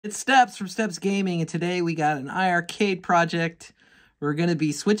It's Steps from StepsGaming, and today we got an iiRcade project. We're going to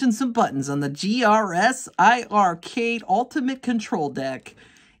be switching some buttons on the GRS iiRcade Ultimate Control Deck.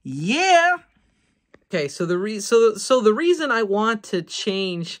 Yeah! Okay, so the reason I want to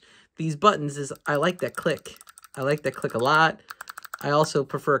change these buttons is I like that click. I like that click a lot. I also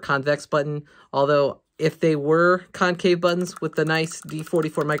prefer a convex button, although if they were concave buttons with the nice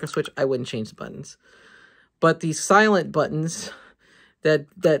D44 microswitch, I wouldn't change the buttons. But these silent buttons that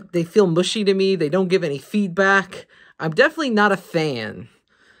they feel mushy to me. They don't give any feedback. I'm definitely not a fan.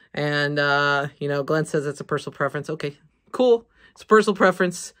 And, you know, Glenn says it's a personal preference. Okay, cool. It's a personal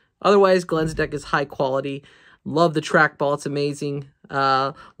preference. Otherwise, Glenn's deck is high quality. Love the trackball. It's amazing.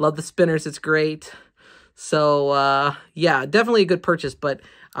 Love the spinners. It's great. So, yeah, definitely a good purchase. But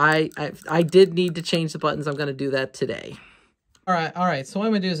I did need to change the buttons. I'm going to do that today. All right. So what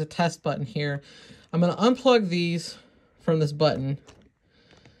I'm going to do is a test button here. I'm going to unplug these from this button.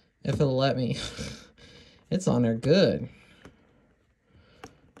 If it'll let me. It's on there good.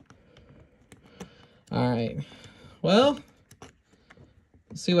 All right. Well,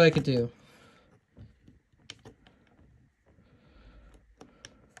 let's see what I could do.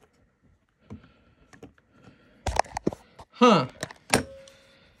 Huh.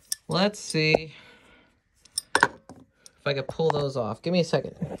 Let's see if I could pull those off. Give me a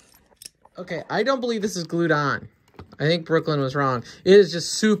second. Okay, I don't believe this is glued on. I think Brooklyn was wrong. It is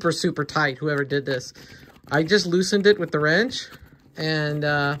just super, super tight, whoever did this. I just loosened it with the wrench, and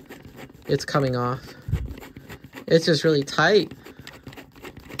it's coming off. It's just really tight.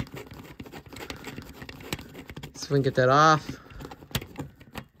 So if we can get that off.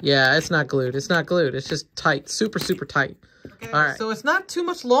 Yeah, it's not glued. It's not glued. It's just tight. Super, super tight. Okay, all right. So it's not too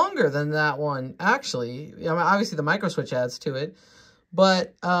much longer than that one, actually. I mean, obviously, the microswitch adds to it.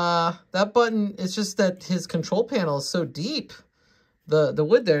 But that button, it's just that his control panel is so deep. The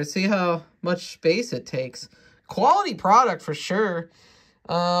wood there, see how much space it takes. Quality product for sure.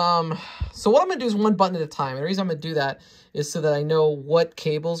 So what I'm going to do is one button at a time. And the reason I'm going to do that is so that I know what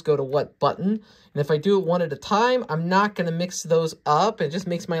cables go to what button. And if I do it one at a time, I'm not going to mix those up. It just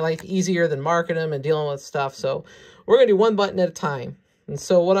makes my life easier than marking them and dealing with stuff. So we're going to do one button at a time. And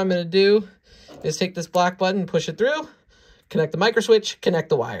so what I'm going to do is take this black button and push it through. Connect the microswitch, connect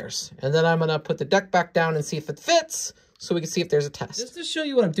the wires. And then I'm going to put the deck back down and see if it fits so we can see if there's a test. Just to show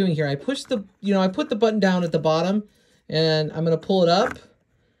you what I'm doing here, I push the, I put the button down at the bottom and I'm going to pull it up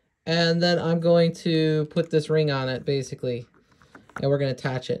and then I'm going to put this ring on it basically and we're going to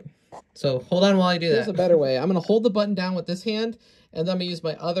attach it. So hold on while I do that. Here's a better way. I'm going to hold the button down with this hand and then I'm going to use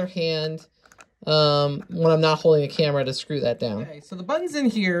my other hand when I'm not holding a camera to screw that down. Okay, so the button's in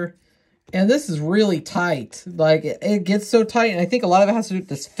here. And this is really tight. Like, it gets so tight. And I think a lot of it has to do with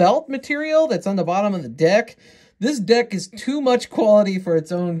this felt material that's on the bottom of the deck. This deck is too much quality for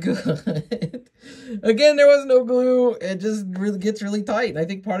its own good. Again, there was no glue. It just really gets really tight. And I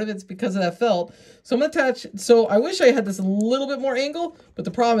think part of it's because of that felt. So I'm going to attach. So I wish I had this a little bit more angle. But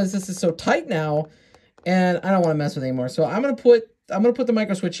the problem is this is so tight now. And I don't want to mess with it anymore. So I'm going to put the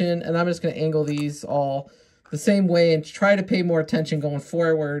microswitch in. And I'm just going to angle these all the same way. And try to pay more attention going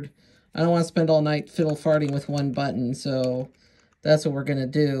forward. I don't want to spend all night fiddle farting with one button, so that's what we're going to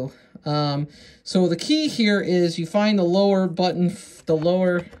do. So the key here is you find the lower button, the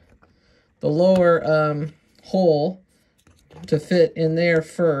lower hole to fit in there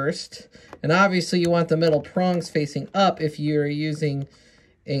first. And obviously you want the metal prongs facing up if you're using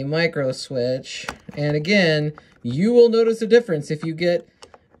a micro switch. And again, you will notice a difference if you get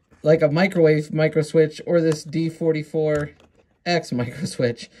like a microwave micro switch or this D44x micro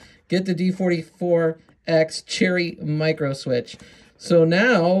switch. Get the D44x Cherry micro switch. So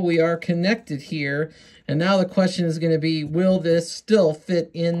now we are connected here. And now the question is going to be, will this still fit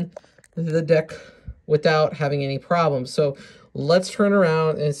in the deck without having any problems? So let's turn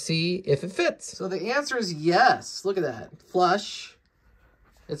around and see if it fits. So the answer is yes. Look at that. Flush.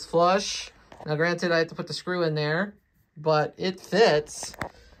 It's flush. Now granted, I have to put the screw in there, but it fits.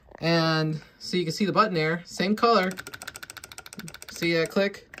 And so you can see the button there. Same color. See that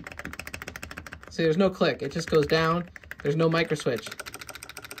click? See, there's no click. It just goes down. There's no micro switch.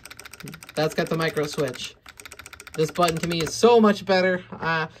 That's got the micro switch. This button to me is so much better.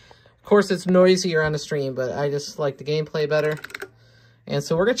 Of course, it's noisier on the stream, but I just like the gameplay better. And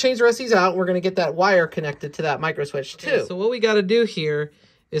so we're going to change the rest of these out. We're going to get that wire connected to that micro switch too. Okay, so what we got to do here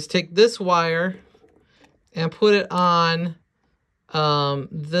is take this wire and put it on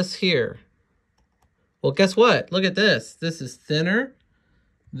this here. Well, guess what? Look at this. This is thinner.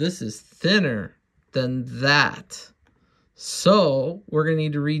 This is thinner than that. So we're going to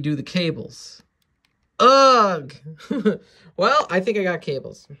need to redo the cables. Ugh. Well, I think I got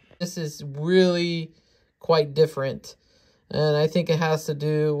cables. This is really quite different. And I think it has to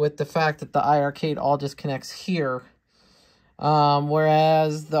do with the fact that the iiRcade all just connects here.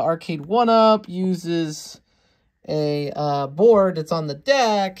 Whereas the Arcade 1-Up uses a board that's on the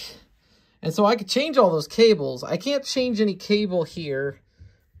deck. And so I could change all those cables. I can't change any cable here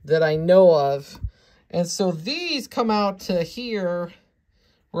that I know of. And so these come out to here,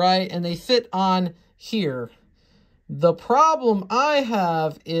 right? And they fit on here. The problem I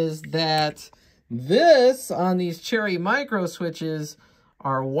have is that this on these Cherry micro switches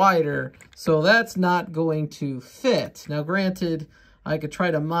are wider, so that's not going to fit. Now, granted, I could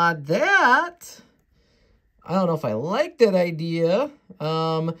try to mod that. I don't know if I like that idea.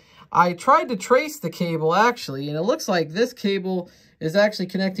 I tried to trace the cable, actually, and it looks like this cable is actually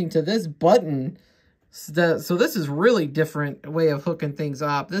connecting to this button. So this is really different way of hooking things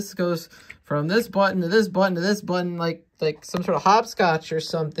up. This goes from this button to this button to this button, like some sort of hopscotch or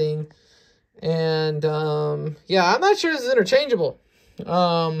something. And yeah, I'm not sure this is interchangeable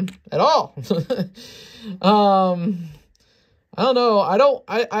at all. I don't know. I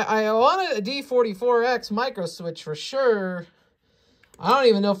want a D44x micro switch for sure. I don't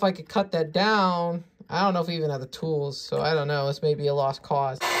even know if I could cut that down. I don't know if we even have the tools, so I don't know. This may be a lost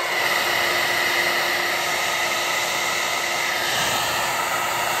cause.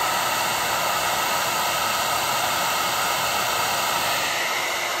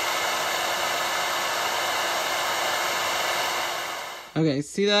 Okay,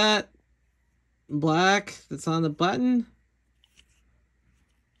 see that black that's on the button?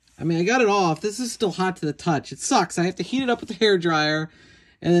 I mean, I got it off. This is still hot to the touch. It sucks. I have to heat it up with the hairdryer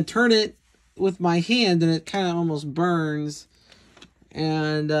and then turn it with my hand, and it kind of almost burns.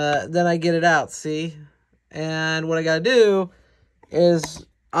 And then I get it out, see? And what I got to do is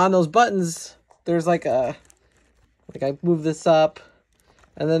on those buttons, there's like I move this up,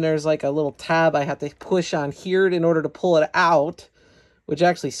 and then there's like a little tab I have to push on here in order to pull it out, which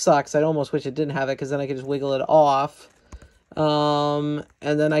actually sucks. I almost wish it didn't have it, because then I could just wiggle it off. And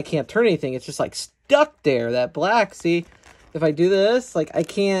then I can't turn anything. It's just like stuck there, that black. See, if I do this, like I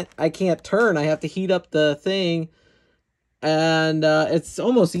can't turn. I have to heat up the thing, and it's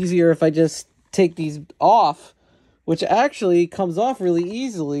almost easier if I just take these off, which actually comes off really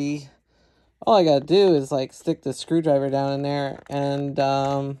easily. All I gotta do is like stick the screwdriver down in there, and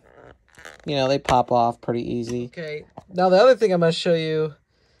you know, they pop off pretty easy. Okay, now the other thing I'm gonna show you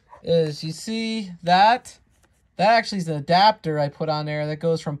is, you see that? That actually is an adapter I put on there that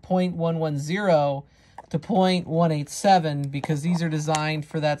goes from 0.110 to 0.187, because these are designed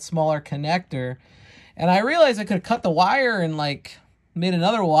for that smaller connector. And I realized I could have cut the wire and like made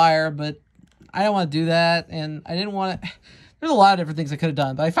another wire, but I don't want to do that, and I didn't want to. There's a lot of different things I could have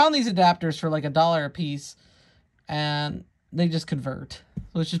done, but I found these adapters for like $1 a piece, and they just convert,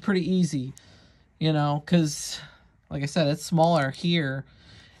 which is pretty easy, you know, because like I said, it's smaller here.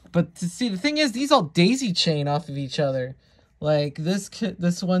 But to see, the thing is, these all daisy chain off of each other. Like this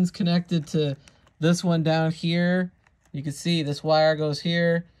one's connected to this one down here. You can see this wire goes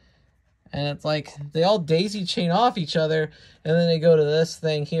here, and it's like they all daisy chain off each other, and then they go to this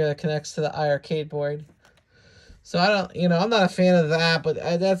thing here that connects to the iiRcade board. So I don't, you know, I'm not a fan of that, but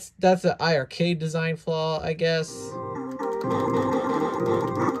that's the iiRcade design flaw, I guess.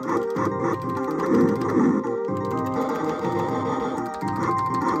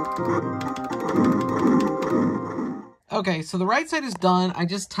 Okay, so the right side is done. I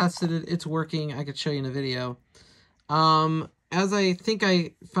just tested it. It's working. I could show you in a video. As I think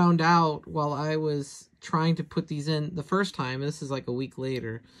I found out while I was trying to put these in the first time, this is like a week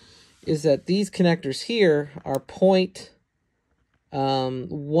later, is that these connectors here are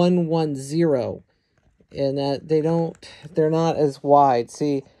 0.110, and that they're not as wide.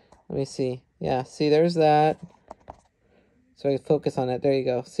 See, let me see. Yeah, see, there's that. So I focus on it. There you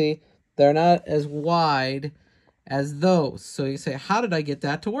go. See, they're not as wide as those. So you say, how did I get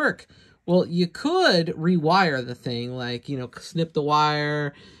that to work? Well, you could rewire the thing, like, you know, snip the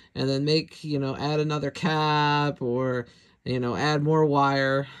wire and then make, you know, add another cap, or, you know, add more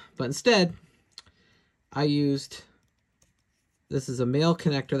wire. But instead, I used, this is a male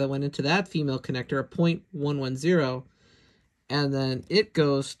connector that went into that female connector, a 0.110, and then it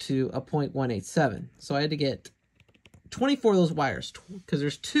goes to a 0.187. So I had to get 24 of those wires, because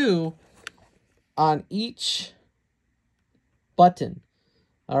there's 2 on each button.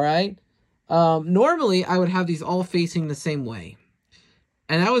 All right. Normally I would have these all facing the same way,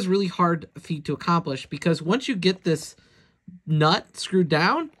 and that was really hard feat to accomplish, because once you get this nut screwed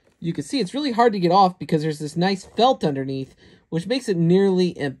down, you can see it's really hard to get off, because there's this nice felt underneath, which makes it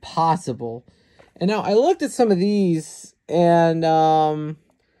nearly impossible. And now I looked at some of these, and I'm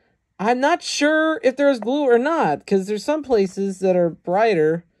not sure if there's glue or not, because there's some places that are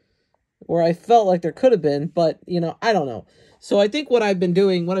brighter where I felt like there could have been, but, you know, I don't know. So I think what I've been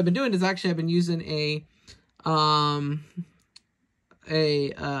doing is actually I've been using a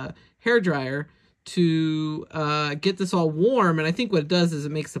hair dryer to get this all warm, and I think what it does is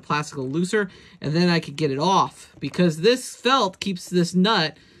it makes the plastic a little looser, and then I could get it off, because this felt keeps this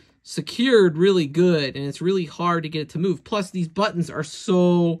nut secured really good, and it's really hard to get it to move. Plus, these buttons are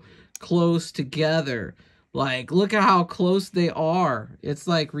so close together. Like, look at how close they are. It's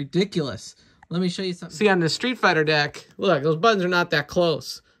like ridiculous. Let me show you something. See, on the Street Fighter deck, look, those buttons are not that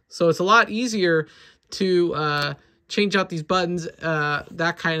close. So it's a lot easier to change out these buttons,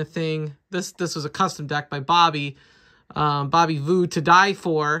 that kind of thing. This was a custom deck by Bobby Vu, to die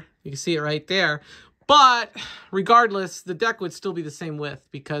for. You can see it right there. But regardless, the deck would still be the same width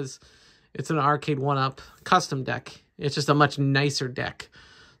because it's an Arcade 1-Up custom deck. It's just a much nicer deck.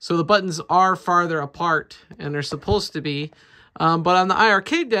 So the buttons are farther apart, and they're supposed to be. But on the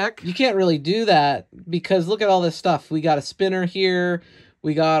iiRcade deck, you can't really do that because look at all this stuff. We got a spinner here.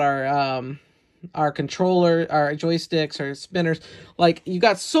 We got our controller, our joysticks, our spinners. Like, you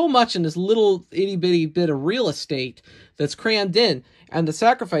got so much in this little itty-bitty bit of real estate that's crammed in. And the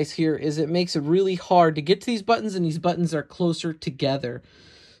sacrifice here is it makes it really hard to get to these buttons, and these buttons are closer together.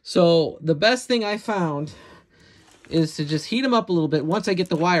 So the best thing I found is to just heat them up a little bit once I get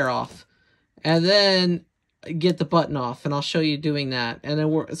the wire off, and then get the button off, and I'll show you doing that. And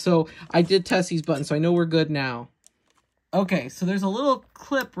then so I did test these buttons, so I know we're good now. Okay, so there's a little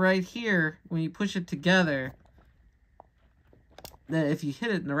clip right here when you push it together that if you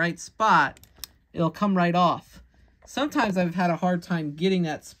hit it in the right spot, it'll come right off. Sometimes I've had a hard time getting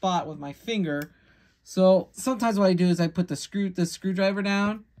that spot with my finger, so sometimes what I do is I put the screwdriver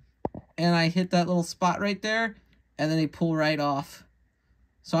down, and I hit that little spot right there, and then they pull right off.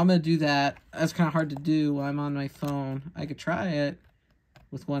 So I'm going to do that. That's kind of hard to do while I'm on my phone. I could try it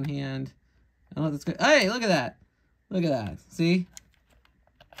with one hand. I don't know if that's good. Hey, look at that. Look at that. See?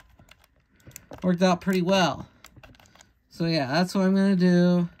 Worked out pretty well. So yeah, that's what I'm going to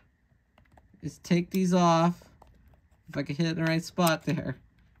do. Is take these off. If I could hit it in the right spot there.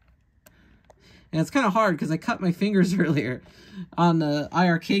 And it's kind of hard because I cut my fingers earlier on the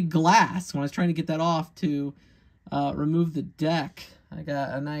iiRcade glass when I was trying to get that off to remove the deck. I got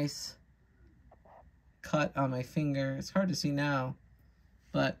a nice cut on my finger. It's hard to see now,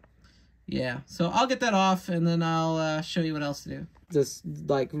 but yeah. So I'll get that off, and then I'll show you what else to do. This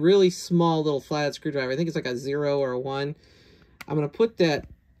like really small little flathead screwdriver. I think it's like a 0 or a 1. I'm gonna put that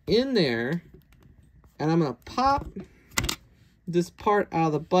in there, and I'm gonna pop this part out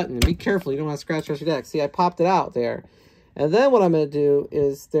of the button. Be careful, you don't want to scratch your deck. See, I popped it out there. And then what I'm going to do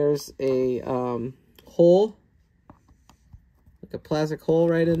is there's a hole, like a plastic hole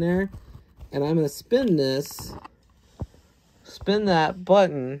right in there. And I'm going to spin that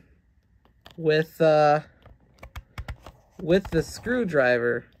button with the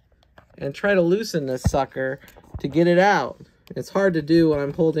screwdriver and try to loosen this sucker to get it out. It's hard to do when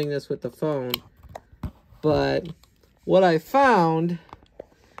I'm holding this with the phone, but what I found,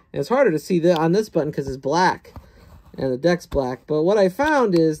 and it's harder to see that on this button because it's black and the deck's black, but what I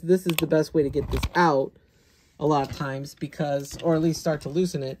found is this is the best way to get this out a lot of times, because, or at least start to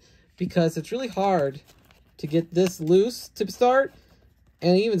loosen it, because it's really hard to get this loose to start.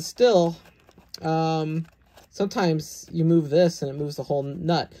 And even still, sometimes you move this and it moves the whole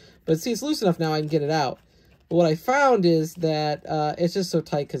nut, but see, it's loose enough now I can get it out. But what I found is that it's just so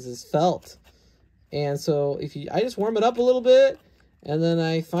tight because it's felt. And so if I just warm it up a little bit, and then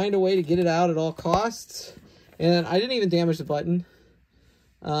I find a way to get it out at all costs. And I didn't even damage the button.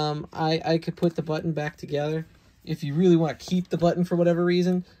 I could put the button back together if you really want to keep the button for whatever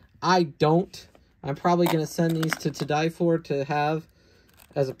reason. I don't. I'm probably going to send these to Die For to have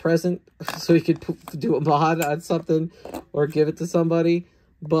as a present, so you could do a mod on something or give it to somebody.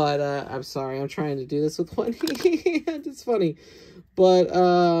 But I'm sorry, I'm trying to do this with one hand. It's funny. But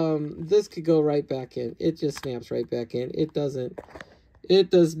this could go right back in. It just snaps right back in. It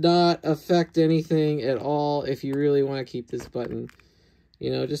does not affect anything at all if you really want to keep this button. You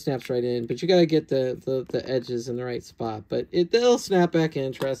know, it just snaps right in. But you got to get the edges in the right spot. But it'll snap back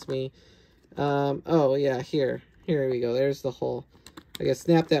in, trust me. Oh, yeah, here we go. There's the hole. I gotta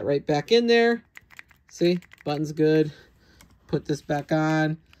snap that right back in there. See? Button's good. Put this back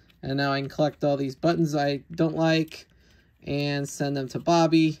on. And now I can collect all these buttons I don't like and send them to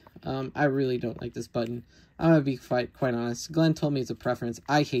Bobby. I really don't like this button. I'm gonna be quite honest. Glenn told me it's a preference.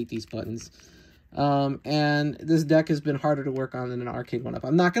 I hate these buttons. And this deck has been harder to work on than an Arcade 1-Up.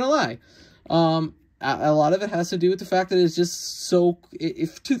 I'm not gonna lie. A lot of it has to do with the fact that it's just so,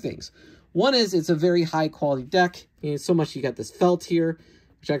 if two things. One is it's a very high quality deck. So much you got this felt here,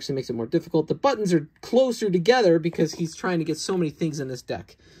 which actually makes it more difficult. The buttons are closer together because he's trying to get so many things in this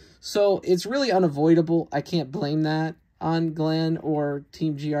deck. So it's really unavoidable. I can't blame that on Glenn or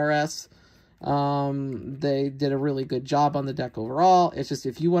Team GRS. They did a really good job on the deck overall. It's just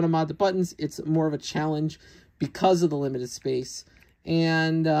if you want to mod the buttons, it's more of a challenge because of the limited space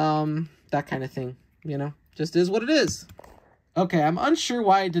and that kind of thing, you know, just is what it is. Okay, I'm unsure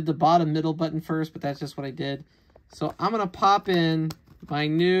why I did the bottom middle button first, but that's just what I did. So I'm going to pop in my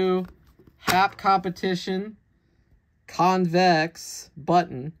new Happ Competition convex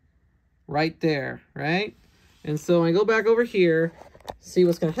button right there, right? And so when I go back over here, see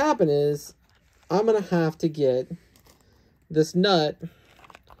what's going to happen is I'm going to have to get this nut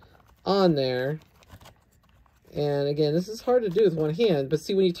on there. And again, this is hard to do with one hand, but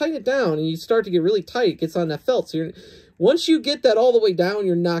see, when you tighten it down and you start to get really tight, it gets on that felt. So once you get that all the way down,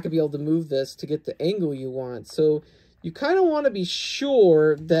 you're not going to be able to move this to get the angle you want. So you kind of want to be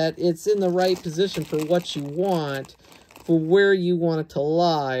sure that it's in the right position for what you want, for where you want it to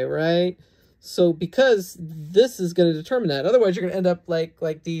lie, right? So because this is going to determine that. Otherwise, you're going to end up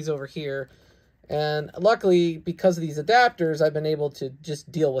like these over here. And luckily, because of these adapters, I've been able to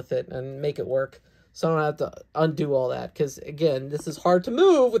just deal with it and make it work. So I don't have to undo all that. Because, again, this is hard to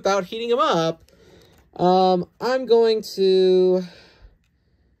move without heating them up. I'm going to...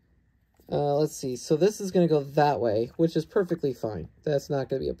 let's see. So this is going to go that way, which is perfectly fine. That's not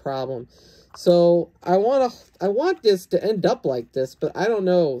going to be a problem. So I want this to end up like this, but I don't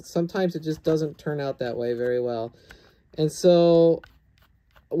know. Sometimes it just doesn't turn out that way very well. And so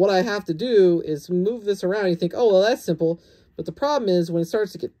what I have to do is move this around. You think, oh, well, that's simple. But the problem is when it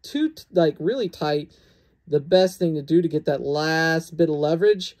starts to get too, really tight, the best thing to do to get that last bit of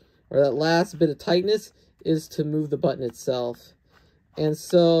leverage or that last bit of tightness is to move the button itself. And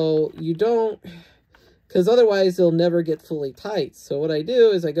so you don't, because otherwise it'll never get fully tight. So what I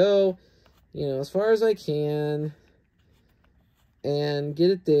do is I go, you know, as far as I can and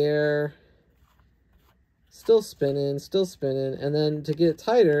get it there, still spinning, and then to get it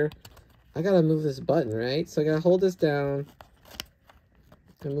tighter, I gotta move this button, right? So I gotta hold this down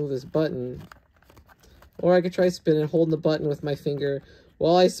and move this button. Or I could try spinning, holding the button with my finger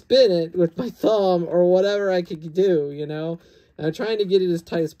while I spin it with my thumb or whatever I could do, you know? And I'm trying to get it as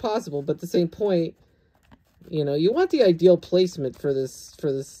tight as possible, but at the same point, you know, you want the ideal placement for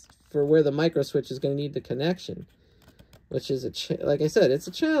where the micro switch is going to need the connection, which is like I said, it's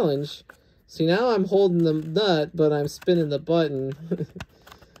a challenge. See, now I'm holding the nut, but I'm spinning the button,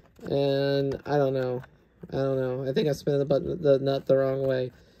 and I don't know. I think I'm spinning the nut the wrong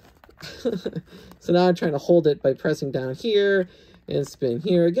way. So now I'm trying to hold it by pressing down here and spin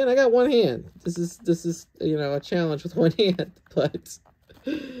here. Again, I got one hand. This is you know, a challenge with one hand, but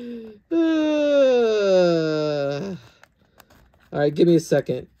all right, give me a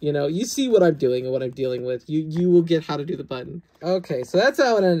second. You know, you see what I'm doing and what I'm dealing with. You will get how to do the button. Okay, so that's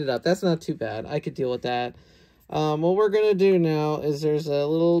how it ended up. That's not too bad. I could deal with that. What we're gonna do now is there's a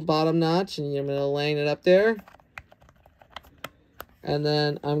little bottom notch, and I'm gonna line it up there. And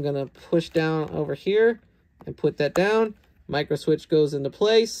then I'm gonna push down over here and put that down. Micro switch goes into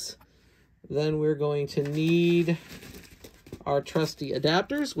place. Then we're going to need our trusty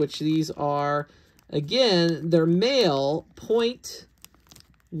adapters, which these are, again, they're male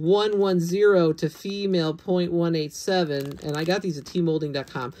 0.110 to female 0.187, and I got these at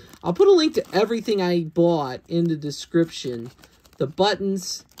tmolding.com. I'll put a link to everything I bought in the description. The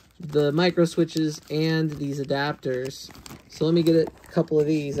buttons, the micro switches, and these adapters. So let me get a couple of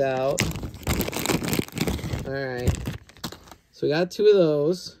these out. All right. So we got two of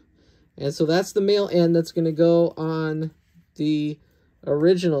those. And so that's the male end that's going to go on the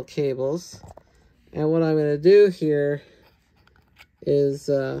original cables. And what I'm going to do here is,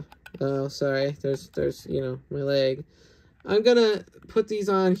 oh, sorry, there's, you know, my leg. I'm going to put these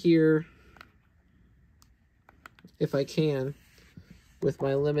on here, if I can, with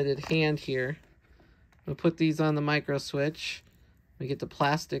my limited hand here. I'll put these on the micro switch. We get the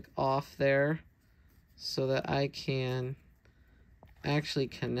plastic off there so that I can actually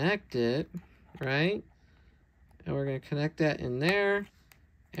connect it, right? And we're going to connect that in there,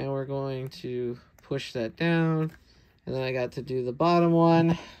 and we're going to push that down. And then I got to do the bottom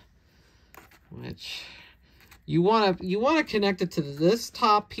one, which you want to connect it to this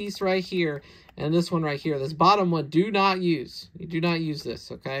top piece right here and this one right here. This bottom one, do not use. You do not use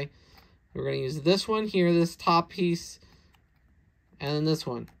this, okay? We're going to use this one here, this top piece, and then this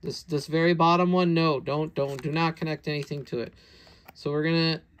one. This very bottom one, no, do not connect anything to it. So we're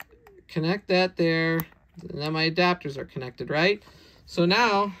going to connect that there, and then my adapters are connected, right? So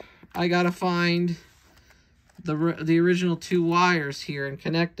now I gotta find the original 2 wires here and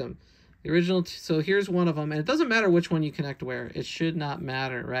connect them. The original, so here's one of them, and it doesn't matter which one you connect where. It should not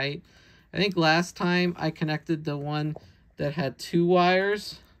matter, right? I think last time I connected the one that had 2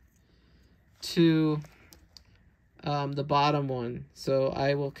 wires to the bottom one. So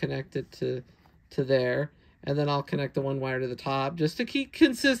I will connect it to there, and then I'll connect the 1 wire to the top just to keep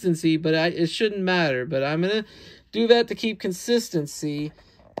consistency, but it shouldn't matter. But I'm going to do that to keep consistency,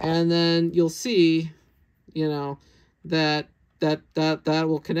 and then you'll see, you know, that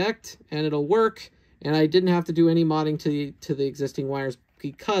will connect and it'll work, and I didn't have to do any modding to the existing wires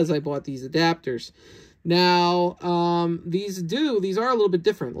because I bought these adapters. Now, these are a little bit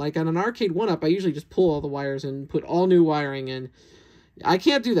different. Like on an arcade 1-up, I usually just pull all the wires and put all new wiring in. I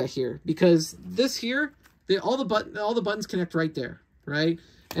can't do that here because this here, all the buttons connect right there, right?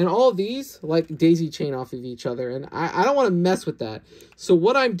 And all of these like daisy chain off of each other, and I don't want to mess with that. So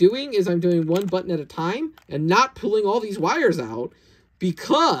what I'm doing is I'm doing 1 button at a time and not pulling all these wires out,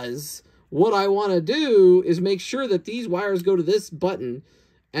 because what I want to do is make sure that these wires go to this button,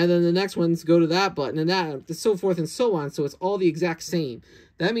 and then the next ones go to that button, and that, so forth and so on, so it's all the exact same.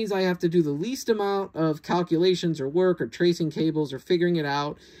 That means I have to do the least amount of calculations or work or tracing cables or figuring it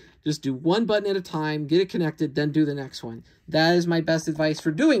out. Just do 1 button at a time, get it connected, then do the next one. That is my best advice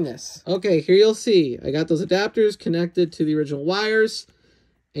for doing this. Okay, here you'll see I got those adapters connected to the original wires,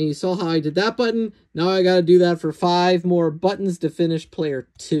 and you saw how I did that button. Now I got to do that for 5 more buttons to finish player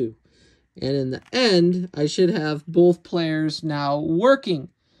 2. And in the end, I should have both players now working.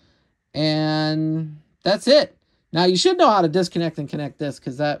 And that's it. Now, you should know how to disconnect and connect this,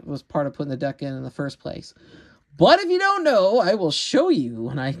 because that was part of putting the deck in the first place. But if you don't know, I will show you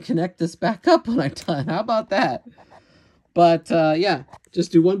when I connect this back up when I'm done. How about that? But, yeah,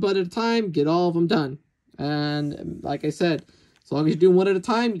 just do 1 button at a time, get all of them done. And like I said, as long as you're doing 1 at a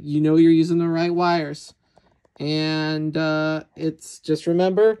time, you know you're using the right wires. And it's just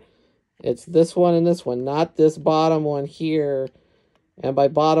remember, it's this one and this one, not this bottom one here. And by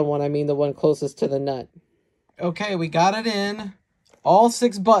bottom one, I mean the one closest to the nut. Okay, we got it in. All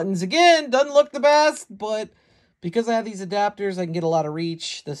 6 buttons. Again, doesn't look the best, but because I have these adapters, I can get a lot of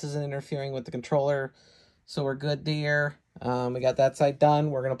reach. This isn't interfering with the controller, so we're good there. We got that side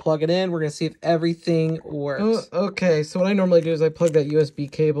done. We're going to plug it in. We're going to see if everything works. Okay, so what I normally do is I plug that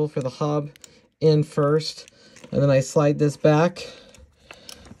USB cable for the hub in first, and then I slide this back.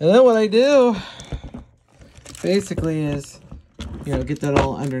 And then what I do, basically, is, you know, get that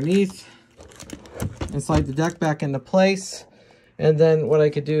all underneath and slide the deck back into place. And then what I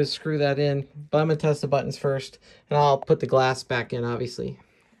could do is screw that in, but I'm going to test the buttons first, and I'll put the glass back in, obviously.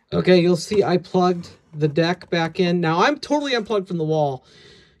 Okay, you'll see I plugged the deck back in. Now, I'm totally unplugged from the wall.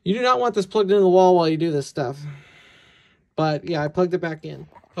 You do not want this plugged into the wall while you do this stuff. But, yeah, I plugged it back in.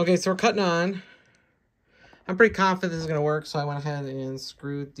 Okay, so we're cutting on. I'm pretty confident this is going to work, so I went ahead and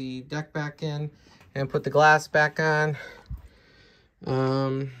screwed the deck back in and put the glass back on.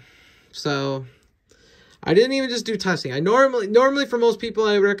 So I didn't even just do testing. I normally for most people,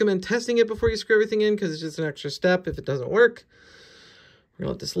 I recommend testing it before you screw everything in, because it's just an extra step if it doesn't work. We're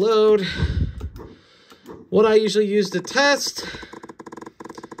gonna let this load. What I usually use to test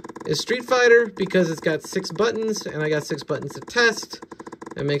is Street Fighter, because it's got 6 buttons and I got 6 buttons to test.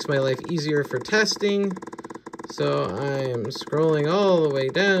 It makes my life easier for testing. So I am scrolling all the way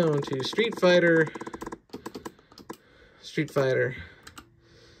down to Street Fighter. Street Fighter.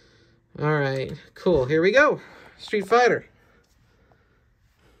 All right, cool. Here we go. Street Fighter.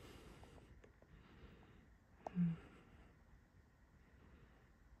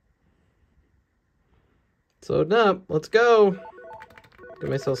 It's loading up. Let's go. Give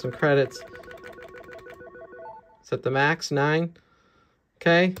myself some credits. Set the max, 9.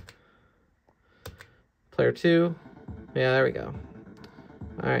 Okay. Player 2. Yeah, there we go.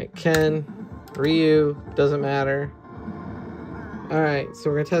 All right, Ken, Ryu, doesn't matter. All right, so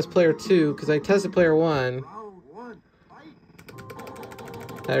we're gonna test player 2, because I tested player 1.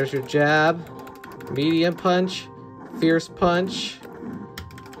 There's your jab, medium punch, fierce punch,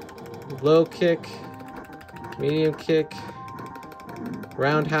 low kick, medium kick,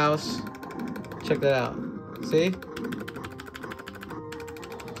 roundhouse. Check that out. See?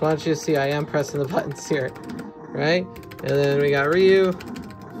 I want you to see I am pressing the buttons here, right? And then we got Ryu,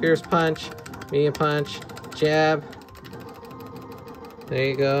 fierce punch, medium punch, jab. There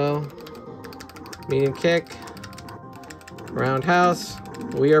you go. Medium kick, roundhouse.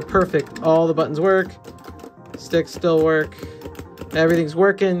 We are perfect. All the buttons work. Sticks still work. Everything's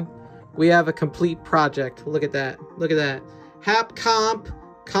working. We have a complete project. Look at that. Look at that. Happ Comp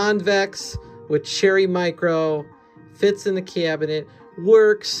convex with Cherry micro, fits in the cabinet,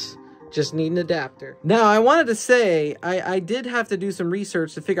 works. Just need an adapter. Now, I wanted to say, I did have to do some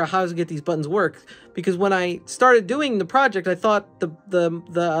research to figure out how to get these buttons work, because when I started doing the project, I thought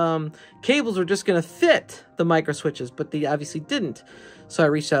the cables were just gonna fit the micro switches, but they obviously didn't. So I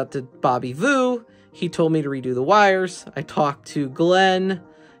reached out to Bobby Vu. He told me to redo the wires. I talked to Glenn.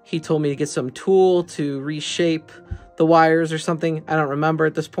 He told me to get some tool to reshape the wires or something. I don't remember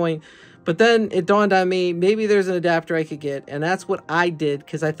at this point. But then it dawned on me, maybe there's an adapter I could get, and that's what I did,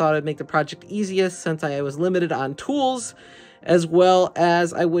 because I thought it'd make the project easiest since I was limited on tools, as well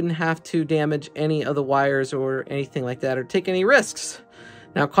as I wouldn't have to damage any of the wires or anything like that, or take any risks.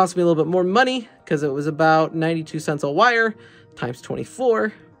 Now, it cost me a little bit more money, because it was about 92 cents a wire, times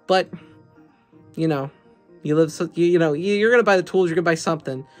 24, but, you know, you're going to buy the tools, you're going to buy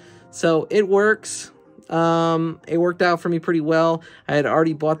something. So it works. It worked out for me pretty well. I had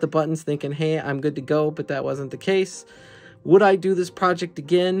already bought the buttons thinking, hey, I'm good to go, but that wasn't the case. Would I do this project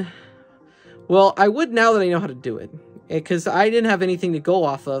again? Well, I would now that I know how to do it, because I didn't have anything to go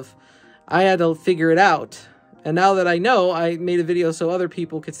off of. I had to figure it out. And now that I know, I made a video so other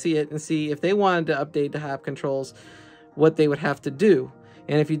people could see it and see if they wanted to update the Happ controls, what they would have to do.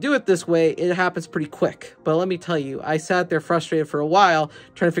 And if you do it this way, it happens pretty quick. But let me tell you, I sat there frustrated for a while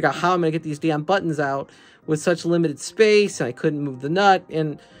trying to figure out how I'm going to get these damn buttons out with such limited space, and I couldn't move the nut,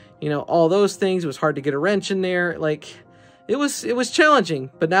 and, you know, all those things. It was hard to get a wrench in there. Like, it was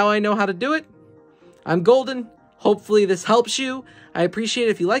challenging, but now I know how to do it. I'm golden. Hopefully this helps you. I appreciate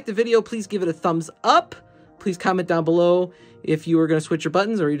it. If you liked the video, please give it a thumbs up. Please comment down below if you were going to switch your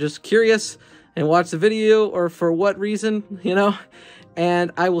buttons, or you're just curious and watch the video, or for what reason, you know.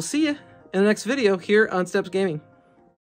 And I will see you in the next video here on Steps Gaming.